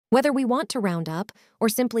Whether we want to round up or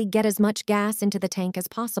simply get as much gas into the tank as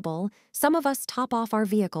possible, some of us top off our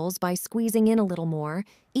vehicles by squeezing in a little more,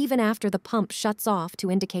 even after the pump shuts off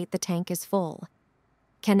to indicate the tank is full.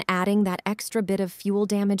 Can adding that extra bit of fuel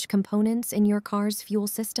damage components in your car's fuel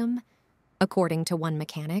system? According to one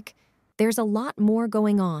mechanic, there's a lot more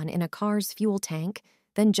going on in a car's fuel tank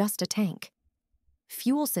than just a tank.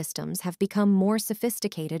 Fuel systems have become more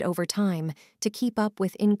sophisticated over time to keep up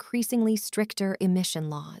with increasingly stricter emission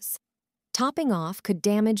laws. Topping off could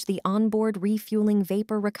damage the onboard refueling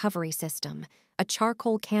vapor recovery system, a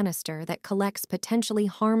charcoal canister that collects potentially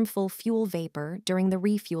harmful fuel vapor during the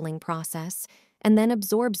refueling process and then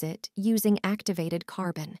absorbs it using activated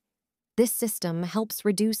carbon. This system helps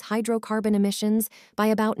reduce hydrocarbon emissions by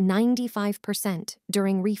about 95%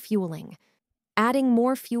 during refueling. Adding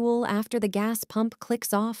more fuel after the gas pump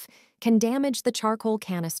clicks off can damage the charcoal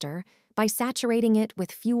canister by saturating it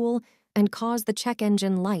with fuel and cause the check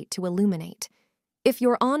engine light to illuminate. If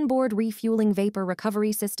your onboard refueling vapor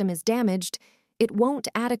recovery system is damaged, it won't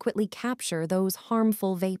adequately capture those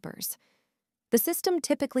harmful vapors. The system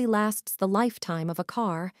typically lasts the lifetime of a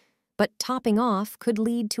car, but topping off could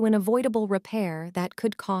lead to an avoidable repair that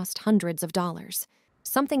could cost hundreds of dollars.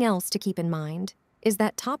 Something else to keep in mind is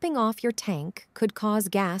that topping off your tank could cause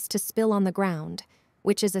gas to spill on the ground,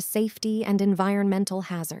 which is a safety and environmental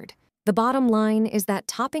hazard. The bottom line is that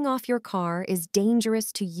topping off your car is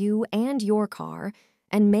dangerous to you and your car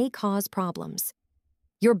and may cause problems.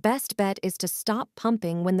 Your best bet is to stop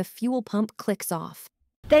pumping when the fuel pump clicks off.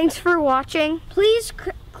 Thanks for watching. Please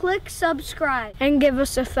click subscribe and give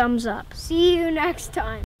us a thumbs up. See you next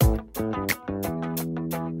time.